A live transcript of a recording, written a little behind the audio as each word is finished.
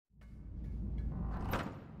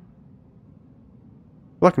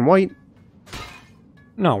Black and white.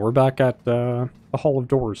 No, we're back at the Hall of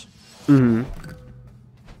Doors. Mm-hmm.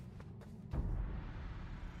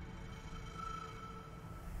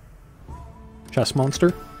 Chess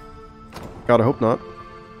monster? Gotta hope not.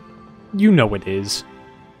 You know it is.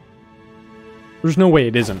 There's no way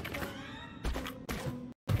it isn't.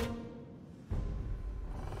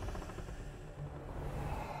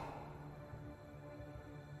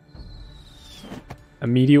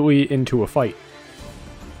 Immediately into a fight.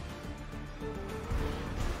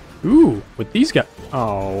 Ooh, with these guys.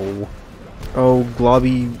 Oh. Oh,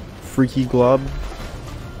 globby, freaky glob.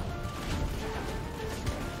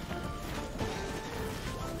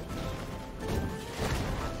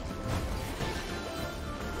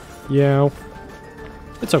 Yeah.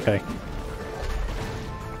 It's okay.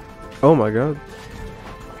 Oh my god.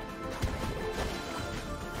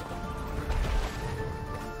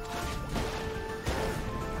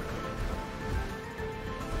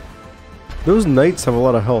 Those knights have a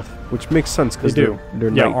lot of health, which makes sense because They do. They're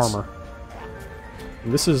Yeah, knights. armor.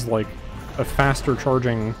 And this is like a faster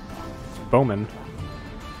charging bowman.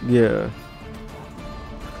 Yeah.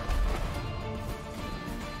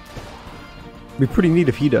 Be pretty neat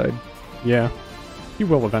if he died. Yeah. He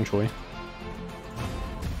will eventually.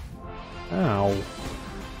 Ow.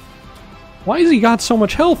 Why has he got so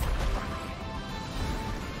much health?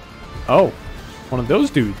 Oh. One of those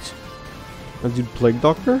dudes. That dude Plague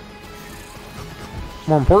Doctor?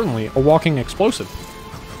 More importantly, a walking explosive.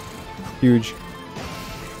 Huge.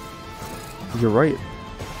 You're right.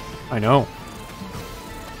 I know.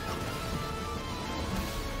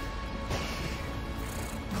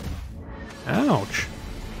 Ouch.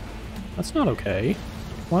 That's not okay.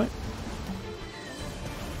 What?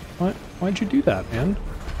 What? Why'd you do that, man?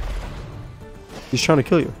 He's trying to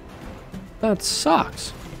kill you. That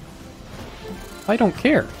sucks. I don't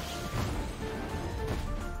care.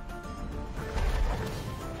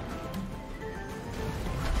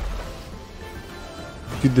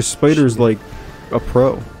 Dude, the spider's like a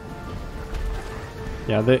pro.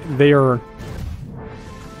 Yeah, they are...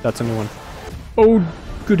 That's a new one. Oh,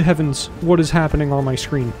 good heavens. What is happening on my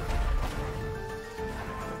screen?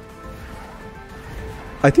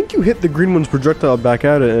 I think you hit the green one's projectile back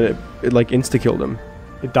at it and it like insta-killed him.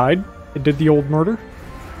 It died? It did the old murder?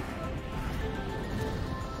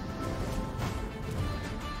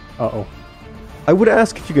 Uh-oh. I would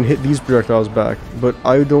ask if you can hit these projectiles back, but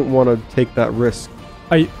I don't want to take that risk.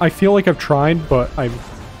 I feel like I've tried, but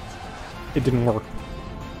it didn't work.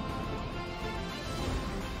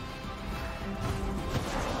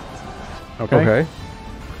 Okay. Okay.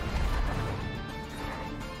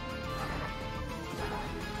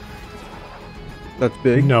 That's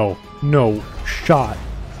big. No. No. Shot.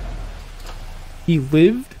 He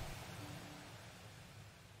lived?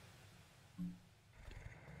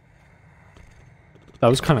 That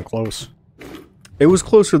was kind of close. It was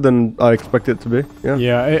closer than I expected it to be. Yeah.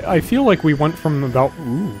 Yeah, I feel like we went from about...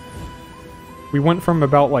 Ooh. We went from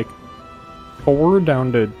about, like, 4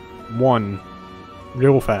 down to 1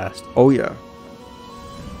 real fast. Oh, yeah.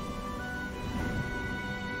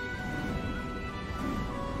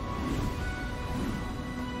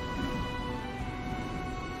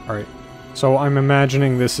 Alright. So I'm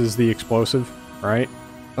imagining this is the explosive, right?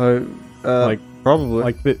 Like, probably.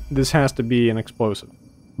 Like, this has to be an explosive.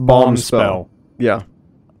 Bomb spell. Yeah.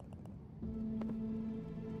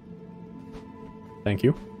 Thank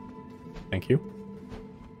you. Thank you.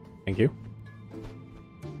 Thank you.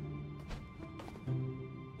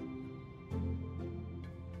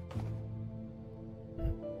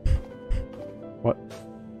 What?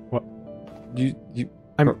 What?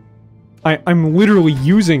 I'm literally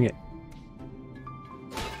using it.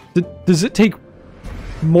 Does it take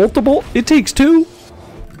multiple? It takes 2?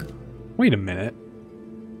 Wait a minute.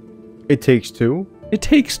 It takes 2? It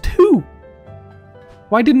takes 2.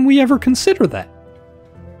 Why didn't we ever consider that?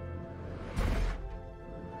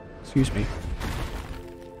 Excuse me.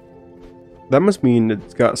 That must mean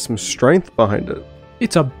it's got some strength behind it.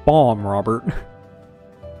 It's a bomb, Robert.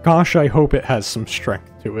 Gosh, I hope it has some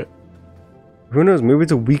strength to it. Who knows? Maybe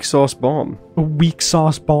it's a weak sauce bomb. A weak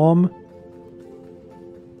sauce bomb?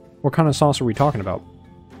 What kind of sauce are we talking about?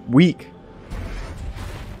 Weak.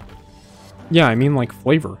 Yeah, I mean like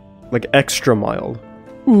flavor. Like extra mild.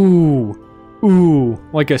 Ooh. Ooh.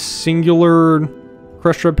 Like a singular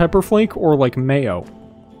crushed red pepper flake or like mayo?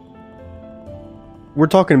 We're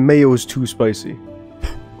talking mayo is too spicy.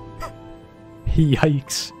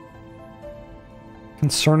 Yikes.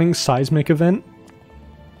 Concerning seismic event?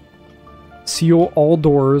 Seal all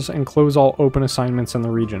doors and close all open assignments in the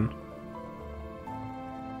region.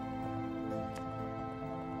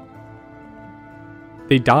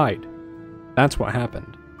 They died. That's what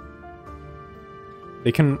happened.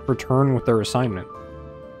 They can return with their assignment.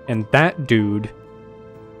 And that dude...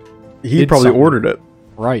 He probably something. ordered it.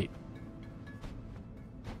 Right.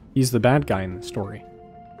 He's the bad guy in the story.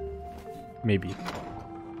 Maybe.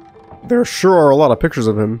 There sure are a lot of pictures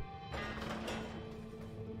of him.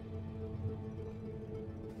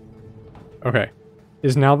 Okay.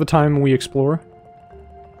 Is now the time we explore?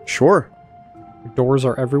 Sure. Doors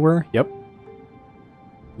are everywhere? Yep.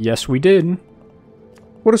 Yes, we did.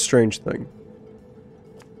 What a strange thing.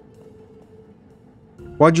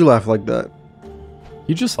 Why'd you laugh like that?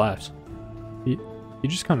 He just laughs. He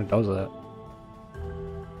just kind of does that.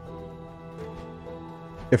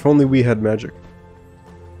 If only we had magic.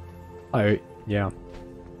 Yeah.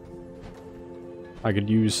 I could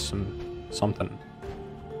use something.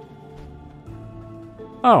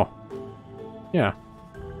 Oh. Yeah.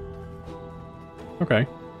 Okay.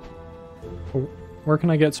 Well, where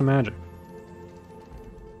can I get some magic?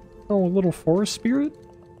 Oh, a little forest spirit?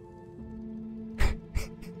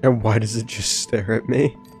 And why does it just stare at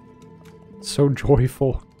me? So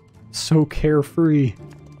joyful. So carefree.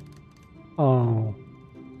 Oh.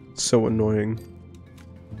 So annoying.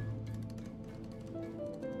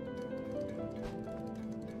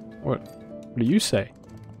 What do you say?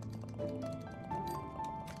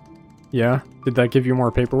 Yeah? Did that give you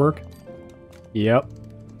more paperwork? Yep.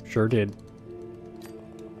 Sure did.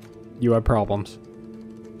 You have problems.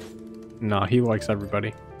 Nah, he likes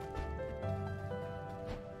everybody.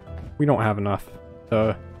 We don't have enough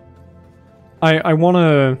to... I want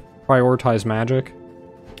to prioritize magic.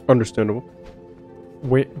 Understandable.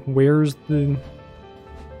 Where's the...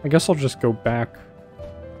 I guess I'll just go back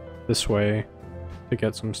this way to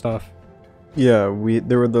get some stuff. Yeah,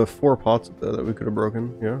 there were the 4 pots there that we could have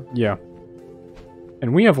broken, yeah? Yeah.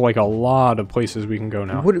 And we have, like, a lot of places we can go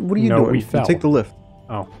now. What are you no, doing? We fell. Take the lift.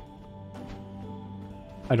 Oh.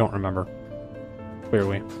 I don't remember.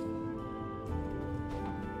 Clearly.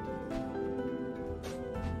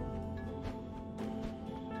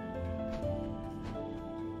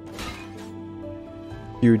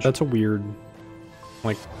 Huge. That's a weird,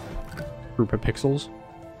 like, group of pixels.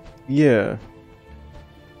 Yeah.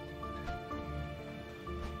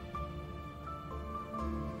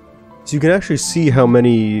 So you can actually see how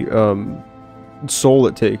many soul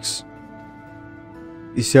it takes.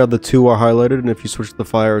 You see how the 2 are highlighted, and if you switch to the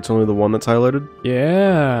fire, it's only the 1 that's highlighted?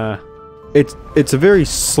 Yeah. It's a very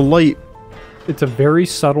slight... It's a very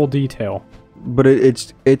subtle detail. But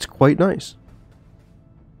it's quite nice.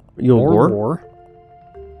 You'll war?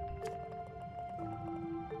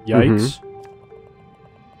 Yikes.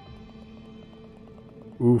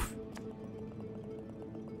 Oof.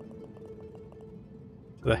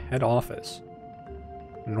 To the head office.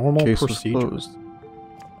 Normal Case procedure. was closed.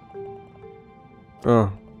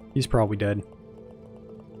 Oh. He's probably dead.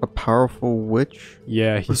 A powerful witch?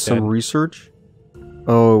 Yeah, With he's some dead. research?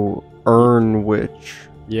 Oh, Urn Witch.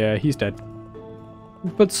 Yeah, he's dead.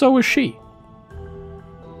 But so is she.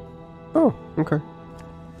 Oh, okay.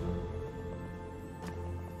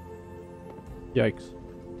 Yikes.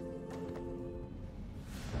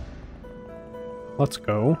 Let's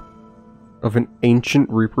go. Of an ancient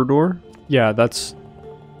Reaper door? Yeah, that's...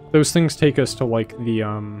 Those things take us to, like, the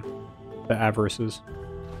Avarices.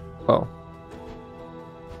 Oh.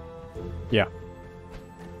 Yeah.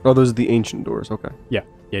 Oh, those are the ancient doors, okay. Yeah,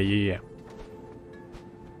 yeah.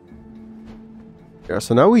 Yeah,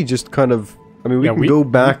 so now we just kind of... I mean, we Yeah, can go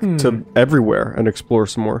back to everywhere and explore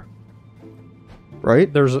some more.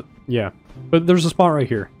 Right? There's a... Yeah. But there's a spot right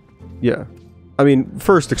here. Yeah. I mean,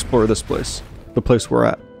 first explore this place. The place we're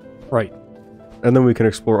at. Right. And then we can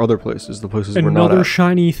explore other places, the places we're not Another at.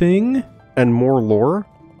 shiny thing? And more lore?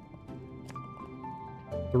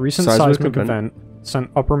 The recent seismic event sent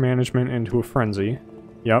upper management into a frenzy.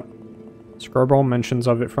 Yep. Scrubble mentions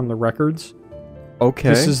of it from the records. Okay.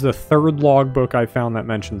 This is the 3rd logbook I found that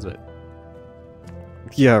mentions it.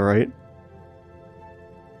 Yeah, right.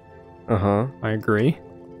 Uh-huh. I agree.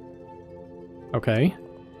 Okay.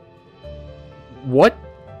 What?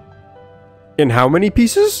 In how many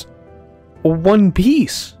pieces? 1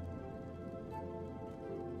 piece.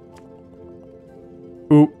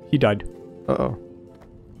 Ooh, he died. Uh-oh.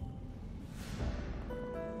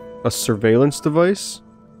 A surveillance device?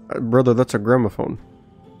 Brother, that's a gramophone.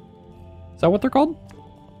 Is that what they're called?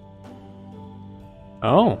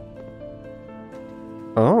 Oh.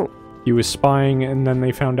 Oh. He was spying and then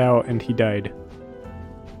they found out and he died.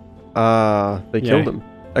 They killed him.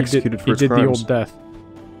 Executed for his crimes. He did the old death.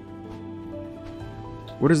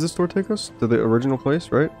 Where does this door take us? To the original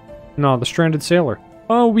place, right? No, the stranded sailor.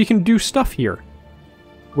 Oh, we can do stuff here.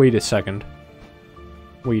 Wait a second.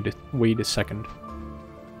 Wait a second.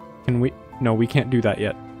 Can we... No, we can't do that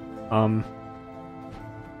yet. I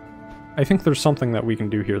think there's something that we can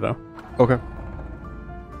do here, though. Okay.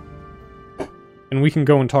 And we can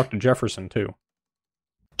go and talk to Jefferson, too.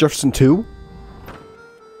 Jefferson 2?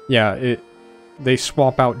 Yeah, they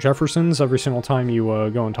swap out Jeffersons every single time you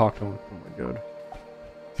go and talk to them. Oh my god.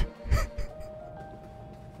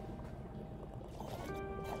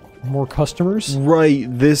 More customers? Right,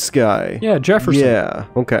 this guy. Yeah, Jefferson. Yeah,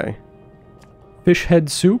 okay. Fish head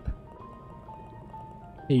soup?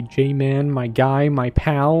 Hey, J-Man, my guy, my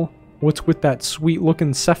pal. What's with that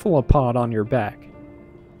sweet-looking cephalopod on your back?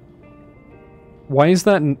 Why is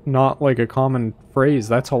that not, like, a common phrase?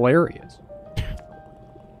 That's hilarious.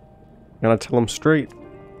 Gotta tell him straight.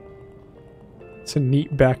 It's a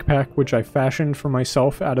neat backpack which I fashioned for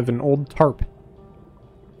myself out of an old tarp.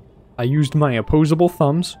 I used my opposable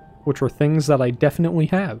thumbs, which are things that I definitely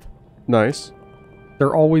have. Nice.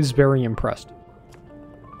 They're always very impressed.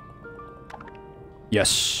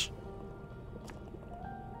 Yes.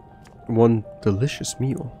 One delicious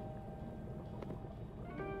meal.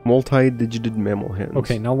 Multi-digited mammal hands.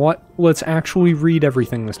 Okay, now what? Let's actually read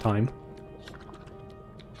everything this time.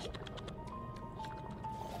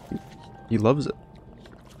 He loves it.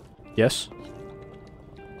 Yes.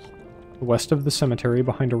 West of the cemetery,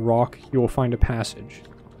 behind a rock, you will find a passage.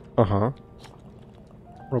 Uh-huh.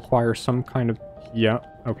 Require some kind of... Yeah,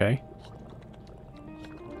 okay.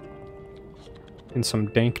 In some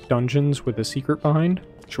dank dungeons with a secret behind?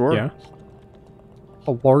 Sure. Yeah.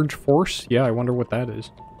 A large force? Yeah, I wonder what that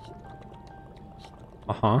is.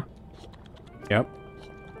 Uh-huh. Yep.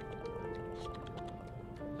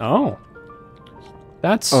 Oh.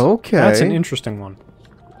 That's... Okay. That's an interesting one.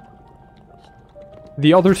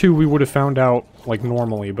 The other two we would have found out, like,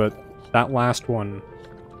 normally, but that last one...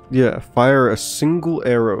 Yeah, fire a single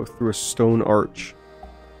arrow through a stone arch.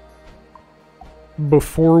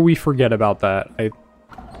 Before we forget about that,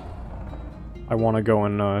 I want to go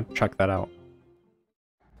and check that out.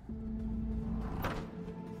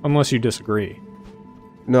 Unless you disagree.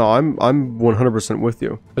 No, I'm 100% with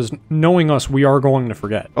you. Because knowing us, we are going to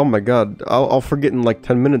forget. Oh my god, I'll forget in like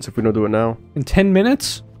 10 minutes if we don't do it now. In 10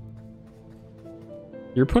 minutes?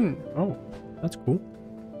 You're putting... Oh, that's cool.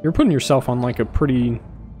 You're putting yourself on like a pretty...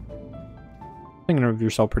 Thinking of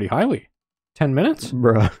yourself pretty highly. 10 minutes?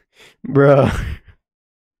 Bruh. Bruh.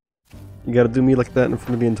 You gotta do me like that in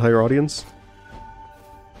front of the entire audience?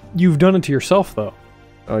 You've done it to yourself, though.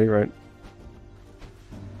 Oh, you're right.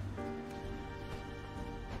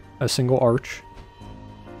 A single arch.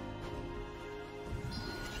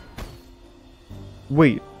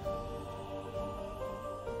 Wait.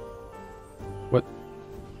 What?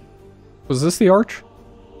 Was this the arch?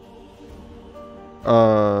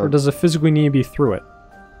 Or does it physically need to be through it?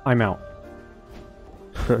 I'm out.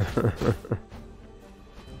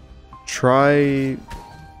 Try...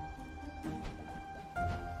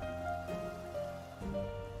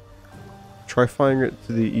 Try firing it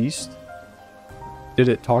to the east? Did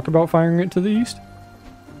it talk about firing it to the east?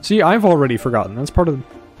 See, I've already forgotten. That's part of...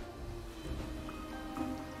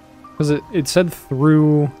 Because it said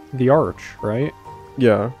through the arch, right?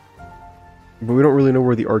 Yeah. But we don't really know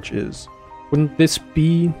where the arch is. Wouldn't this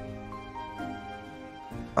be...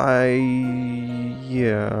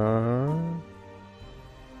 Yeah...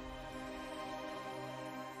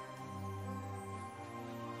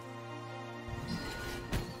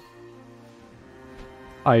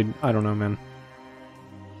 I don't know, man.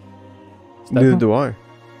 Neither do I.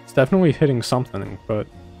 It's definitely hitting something, but...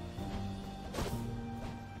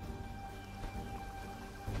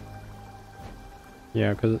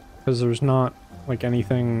 Yeah, because there's not, like,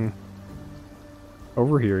 anything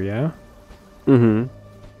over here, yeah? Mm-hmm.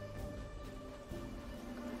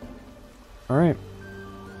 Alright.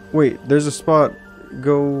 Wait, there's a spot.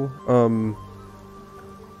 Go,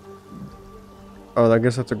 Oh, I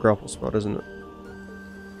guess that's a grapple spot, isn't it?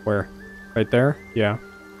 Where? Right there? Yeah.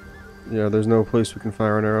 Yeah, there's no place we can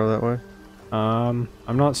fire an arrow that way. I'm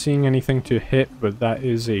not seeing anything to hit, but that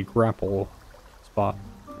is a grapple spot.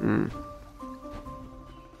 Mm.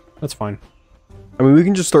 That's fine. I mean, we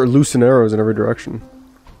can just start loosing arrows in every direction.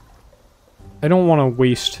 I don't want to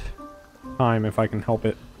waste time if I can help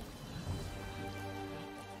it.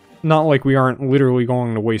 Not like we aren't literally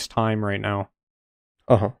going to waste time right now.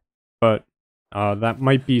 Uh-huh. But that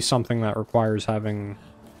might be something that requires having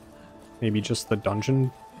maybe just the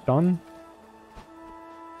dungeon done?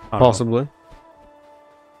 I don't know. Possibly.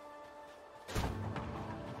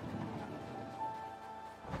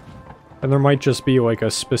 And there might just be like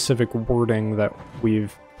a specific wording that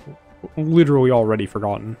we've literally already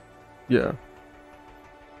forgotten. Yeah.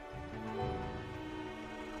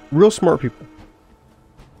 Real smart people.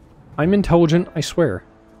 I'm intelligent, I swear.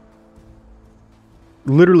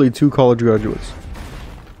 Literally 2 college graduates.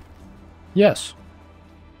 Yes.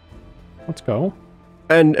 Let's go.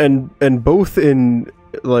 And both in,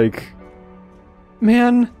 like...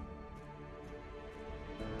 Man.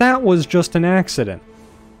 That was just an accident.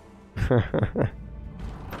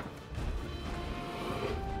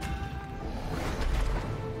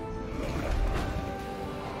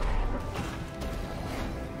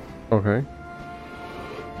 Okay.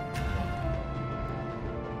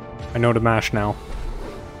 I know to mash now.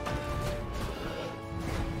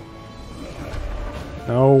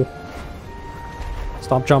 No.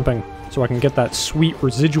 Stop jumping so I can get that sweet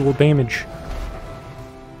residual damage.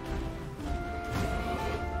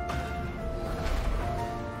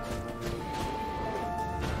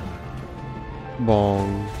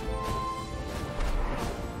 Bong.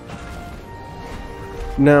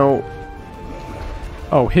 Now...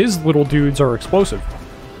 Oh, his little dudes are explosive.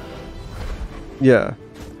 Yeah.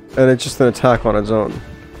 And it's just an attack on its own.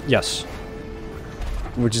 Yes.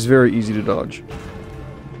 Which is very easy to dodge.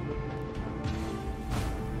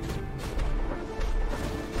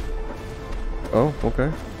 Oh,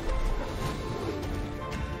 okay.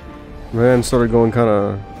 Man started going kind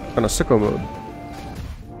of sicko mode.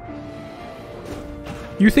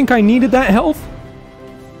 You think I needed that health?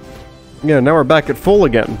 Yeah, now we're back at full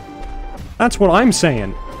again. That's what I'm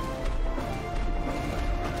saying.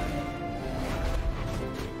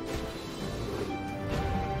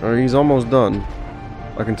 He's almost done.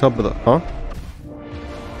 I can tell by the...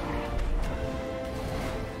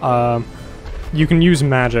 Huh? You can use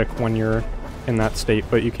magic when you're in that state,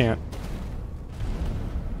 but you can't.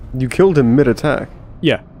 You killed him mid-attack.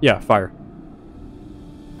 Yeah, fire.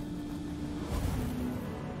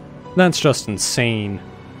 That's just insane.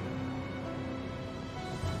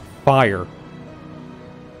 Fire.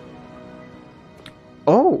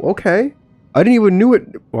 Oh, okay. I didn't even know it...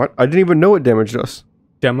 What? I didn't even know it damaged us.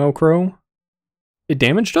 Demo Crow? It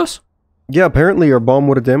damaged us? Yeah, apparently our bomb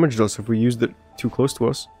would have damaged us if we used it too close to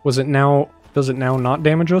us. Was it now... Does it now not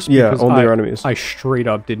damage us? Yeah, Because only our enemies. I straight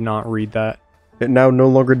up did not read that. It now no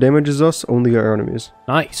longer damages us, only our enemies.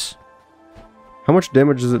 Nice. How much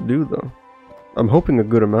damage does it do, though? I'm hoping a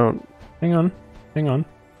good amount. Hang on. I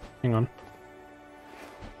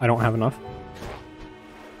don't have enough.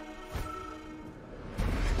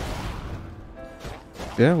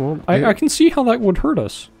 Yeah, well... I can see how that would hurt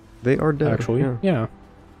us. They are dead, actually. yeah. Yeah.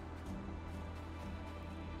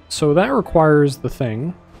 So that requires the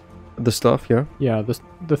thing. The stuff, yeah. Yeah,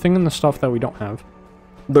 the thing and the stuff that we don't have.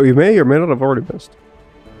 Though you may or may not have already missed.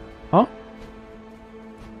 Huh?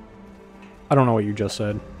 I don't know what you just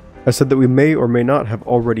said. I said that we may or may not have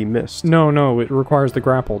already missed. No, it requires the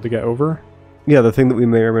grapple to get over. Yeah, the thing that we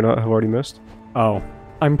may or may not have already missed. Oh.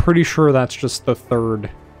 I'm pretty sure that's just the third,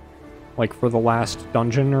 like, for the last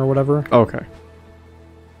dungeon or whatever. Okay.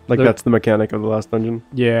 Like, that's the mechanic of the last dungeon?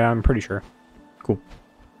 Yeah, I'm pretty sure. Cool.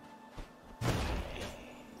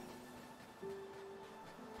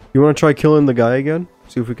 You want to try killing the guy again?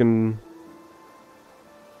 See if we can...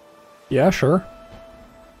 Yeah, sure.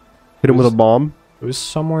 Hit him with a bomb? It was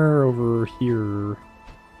somewhere over here.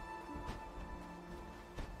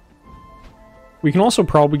 We can also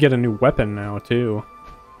probably get a new weapon now, too.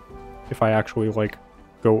 If I actually, like,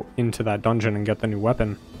 go into that dungeon and get the new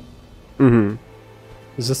weapon. Mm-hmm.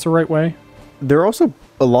 Is this the right way? There are also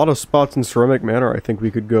a lot of spots in Ceramic Manor I think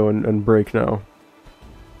we could go and break now.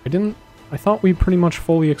 I thought we pretty much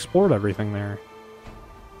fully explored everything there.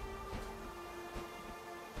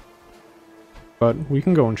 But we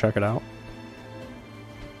can go and check it out.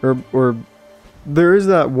 Or there is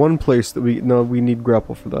that one place that we need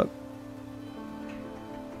grapple for that.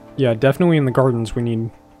 Yeah, definitely in the gardens we need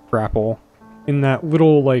grapple. In that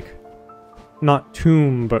little, like, not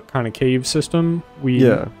tomb, but kind of cave system, we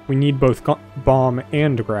need both bomb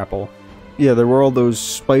and grapple. Yeah, there were all those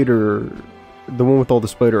spider... The one with all the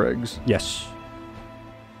spider eggs. Yes.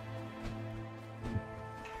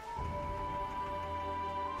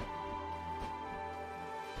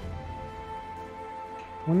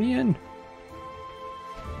 Let me in.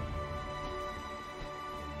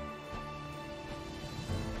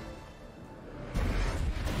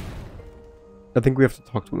 I think we have to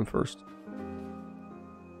talk to him first.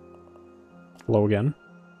 Hello again.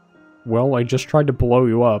 Well, I just tried to blow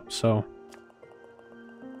you up, so...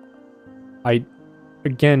 I,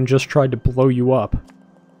 again, just tried to blow you up.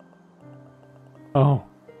 Oh.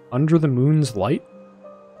 Under the moon's light?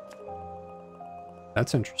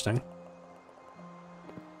 That's interesting.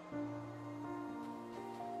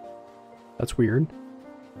 That's weird.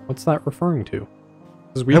 What's that referring to?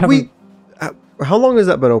 'Cause we How long has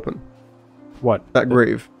that been open? What? That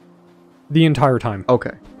grave? The entire time.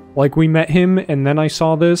 Okay. Like, we met him, and then I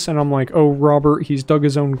saw this, and I'm like, oh, Robert, he's dug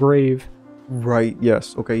his own grave. Right,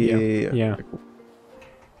 yes. Okay, yeah. Yeah. Okay, cool.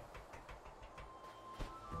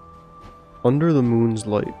 Under the moon's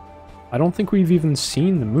light. I don't think we've even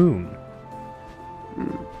seen the moon.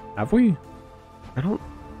 Have we? I don't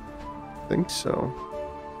think so.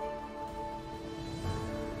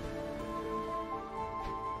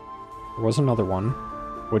 There was another one,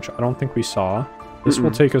 which I don't think we saw. This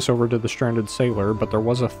will take us over to the stranded sailor, but there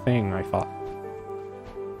was a thing, I thought.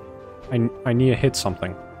 I need to hit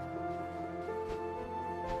something.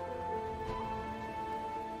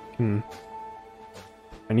 I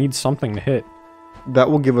need something to hit.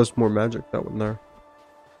 That will give us more magic, that one there.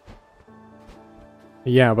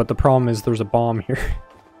 Yeah, but the problem is there's a bomb here.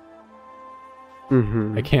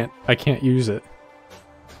 Mm-hmm. I can't use it.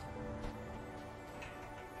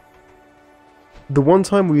 The one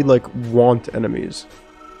time we, like, want enemies.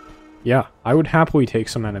 Yeah, I would happily take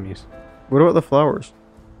some enemies. What about the flowers?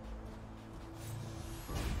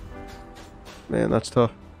 Man, that's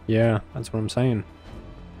tough. Yeah, that's what I'm saying.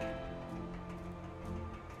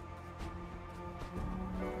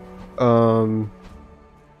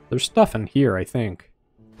 There's stuff in here, I think,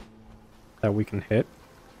 that we can hit.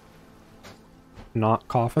 Not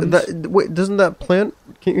coffins. Wait, doesn't that plant...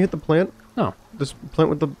 Can't you hit the plant? No. This plant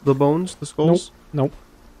with the bones? The skulls? Nope.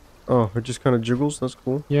 Oh, it just kind of jiggles? That's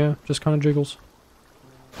cool. Yeah, just kind of jiggles.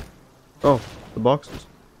 Oh, the boxes.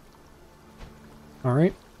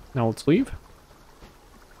 Alright, now let's leave.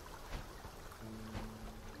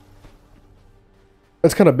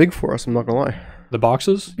 That's kind of big for us, I'm not gonna lie. The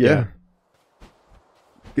boxes? Yeah.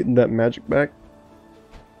 Getting that magic back.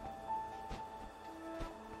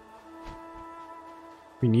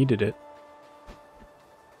 We needed it.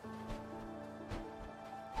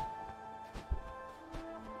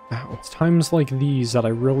 Ow. It's times like these that I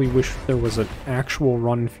really wish there was an actual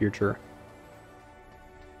run feature.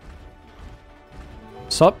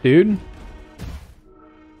 Sup, dude?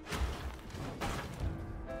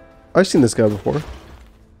 I've seen this guy before.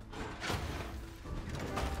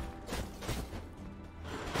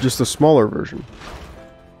 Just a smaller version.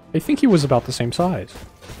 I think he was about the same size.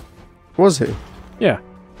 Was he? Yeah.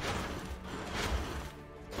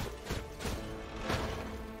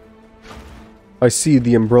 I see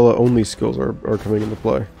the umbrella only skills are coming into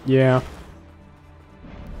play. Yeah.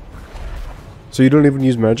 So you don't even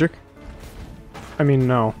use magic? I mean,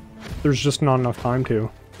 no. There's just not enough time to.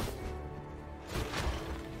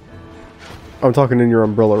 I'm talking in your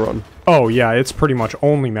umbrella run. Oh, yeah, it's pretty much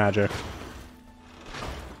only magic.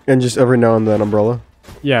 And just every now and then umbrella?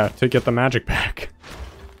 Yeah, to get the magic back.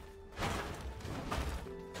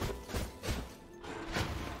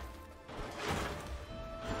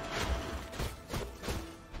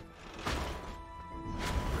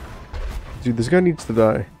 Dude, this guy needs to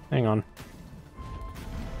die. Hang on.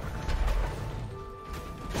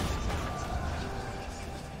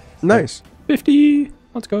 Nice. 50!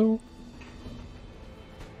 Let's go.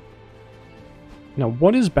 Now,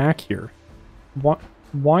 what is back here?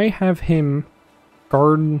 Why have him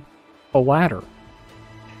guard a ladder?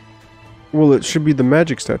 Well, it should be the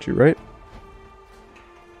magic statue, right?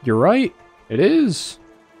 You're right. It is.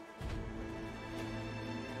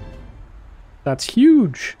 That's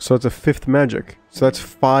huge. So it's a 5th magic. So that's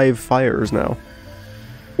 5 fires now.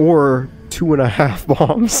 Or 2.5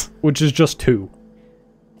 bombs. Which is just 2.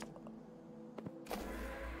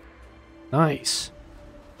 Nice.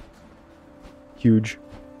 Huge.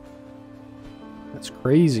 That's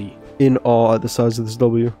crazy. In awe at the size of this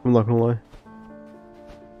W, I'm not gonna lie.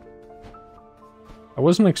 I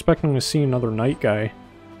wasn't expecting to see another night guy.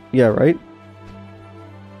 Yeah, right?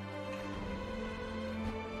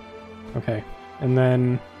 Okay. And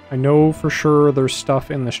then I know for sure there's stuff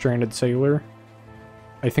in the Stranded Sailor.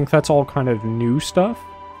 I think that's all kind of new stuff.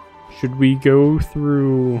 Should we go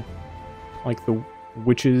through like the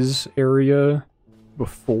witches area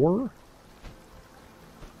before?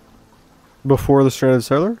 Before the Stranded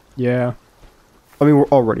Sailor? Yeah. I mean, we're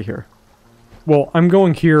already here. Well, I'm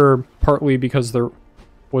going here partly because there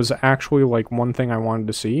was actually like one thing I wanted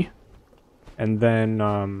to see. And then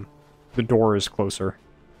the door is closer.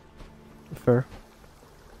 Fair.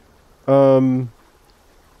 Because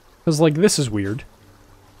like this is weird.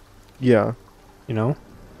 Yeah. You know?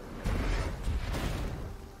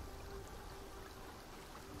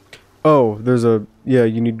 Oh, there's a... Yeah,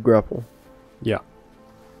 you need grapple. Yeah.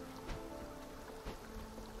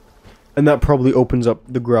 And that probably opens up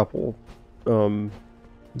the grapple.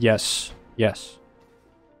 Yes. Yes.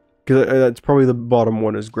 Because that's probably the bottom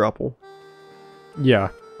one is grapple. Yeah.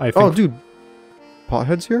 I think... Oh, dude.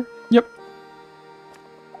 potheads here? Yep.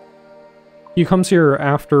 He comes here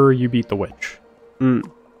after you beat the witch. Mm.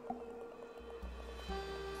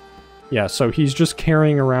 Yeah, so he's just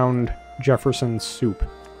carrying around Jefferson's soup.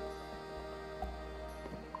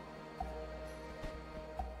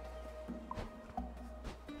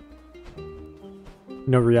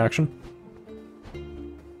 No reaction?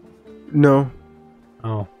 No.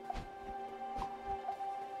 Oh.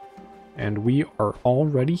 And we are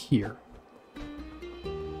already here.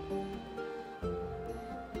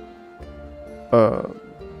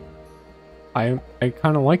 I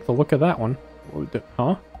kind of like the look of that one.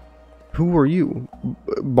 Huh? Who are you?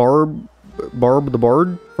 Barb the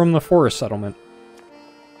Bard? From the forest settlement.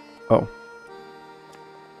 Oh.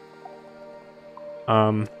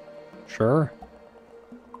 Sure.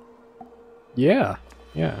 Yeah.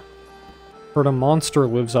 Heard a monster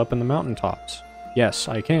lives up in the mountaintops. Yes,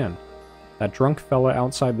 I can. That drunk fella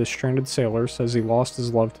outside the stranded sailor says he lost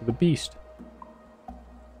his love to the beast.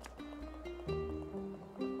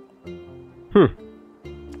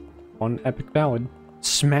 One epic ballad.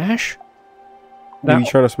 Smash? Are you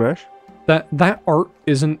trying to smash? That art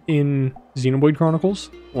isn't in Xenoblade Chronicles?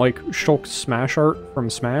 Like Shulk's Smash art from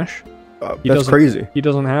Smash? That's crazy. He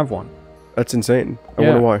doesn't have one. That's insane. I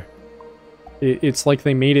wonder why. It's like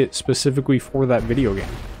they made it specifically for that video game.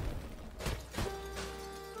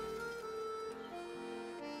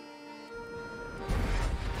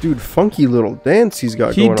 Dude, funky little dance he's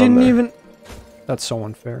got going on there. He didn't even... That's so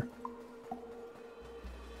unfair.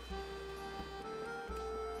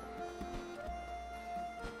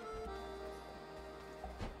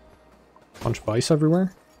 Bunch of ice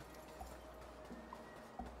everywhere.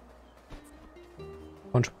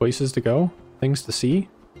 Bunch of places to go. Things to see.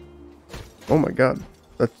 Oh my god.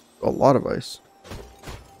 That's a lot of ice.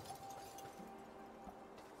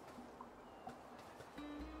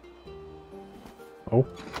 Oh,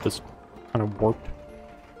 just kind of warped.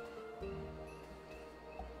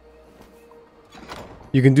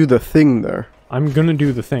 You can do the thing there. I'm gonna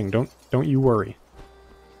do the thing. Don't you worry.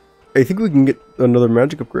 I think we can get another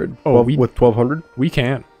magic upgrade. Oh, with 1200? We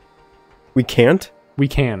can. We can't? We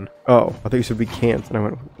can. Oh, I thought you said we can't, and I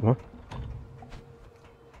went, what?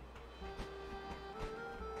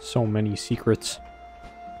 So many secrets.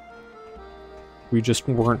 We just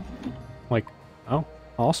weren't like, oh,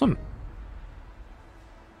 awesome.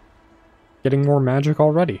 Getting more magic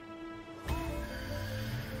already.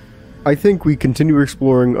 I think we continue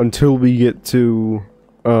exploring until we get to,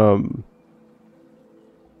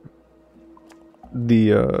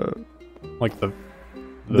 like the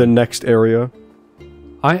next area.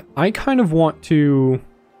 I kind of want to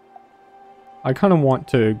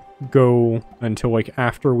go until like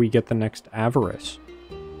after we get the next Avarice,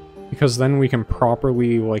 because then we can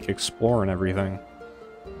properly like explore and everything,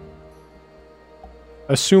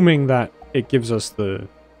 assuming that it gives us the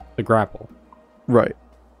grapple. Right.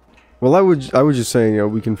 Well, I was just saying, you know,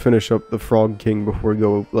 we can finish up the Frog King before we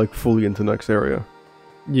go like fully into the next area.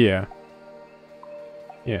 Yeah.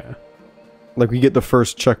 Like we get the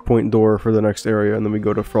first checkpoint door for the next area, and then we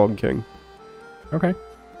go to Frog King. Okay.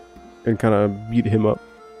 And kind of beat him up.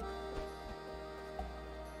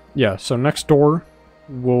 Yeah, so next door,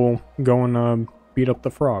 we'll go and beat up the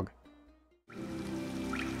frog.